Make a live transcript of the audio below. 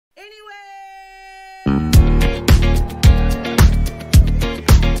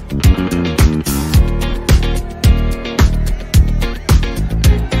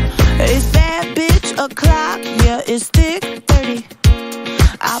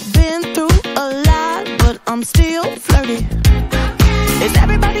booty. Is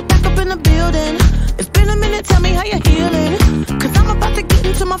everybody back up in the building? It's been a minute, tell me how you're healing. Cause I'm about to get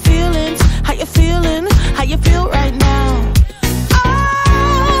into my feelings. How you feeling? How you feel right now?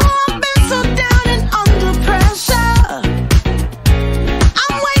 Oh, I've been so down and under pressure.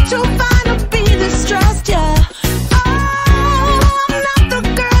 I'm way too fine to be distressed, yeah.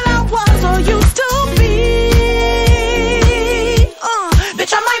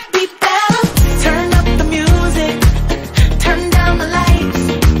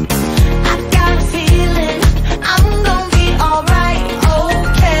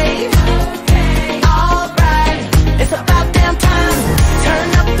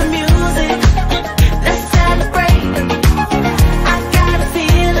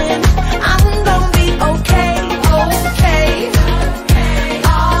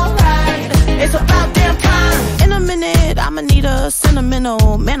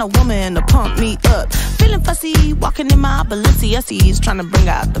 Sentimental man or woman to pump me up. Feeling fussy, walking in my Balenci-enci, trying to bring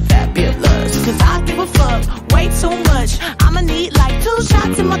out the fabulous. Cause I give a fuck way too much. I'ma need like 2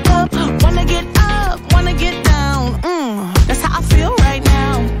 shots in my cup. Wanna get up, wanna get down. That's how I feel right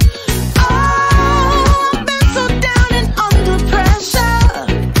now. Oh, I've been so down and under pressure.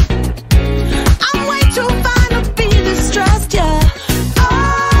 I'm way too fine to be distressed, yeah.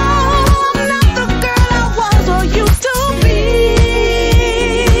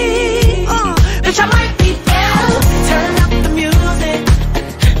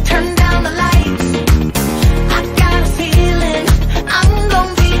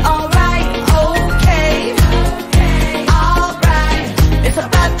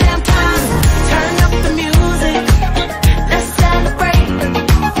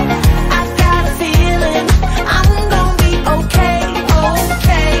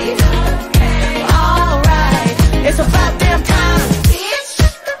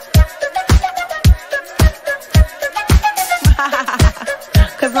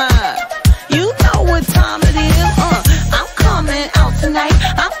 You know what time it is. I'm coming out tonight.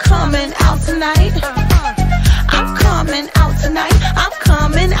 I'm coming out tonight. I'm coming out tonight. I'm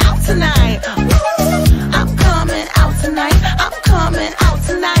coming out tonight. I'm coming out tonight. I'm coming out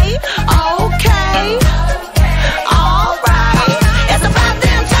tonight. Okay. All right. It's about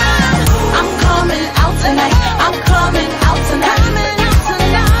damn time. I'm coming out tonight. I'm coming out tonight.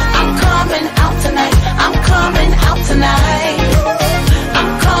 I'm coming out tonight. I'm coming out tonight. I'm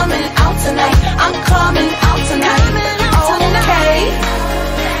coming out tonight. I'm coming out tonight. Okay.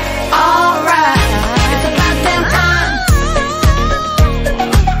 Alright. It's about damn time.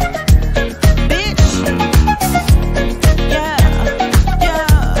 Bitch. Yeah.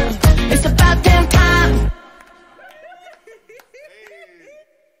 Yeah. It's about damn time.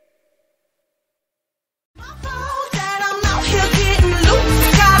 That I'm out here getting loose.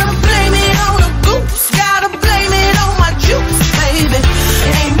 Gotta blame it on the goose. Gotta blame it on my juice, baby.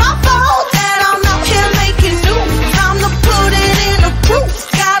 Ain't my fault that I'm out here making news. Time to put it in the proof.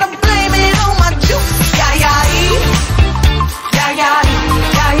 Gotta blame it on my juice. Yeah, yeah, yeah, yeah,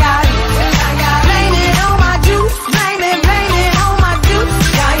 yeah, yeah, yeah. Blame it on my juice. Blame it on my juice.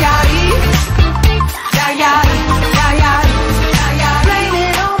 Yeah, yeah, yeah, yeah, yeah, yeah, yeah. Blame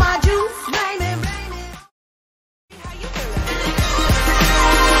it on my juice. Blame it. How you feeling?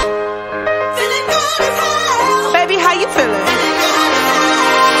 Feeling good as hell. Baby, how you feeling?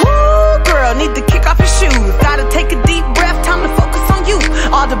 Need to kick off your shoes. Gotta take a deep breath, time to focus on you.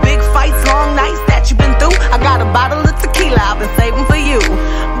 All the big fights, long nights that you've been through. I got a bottle of tequila I've been saving for you.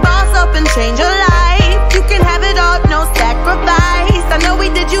 Boss up and change your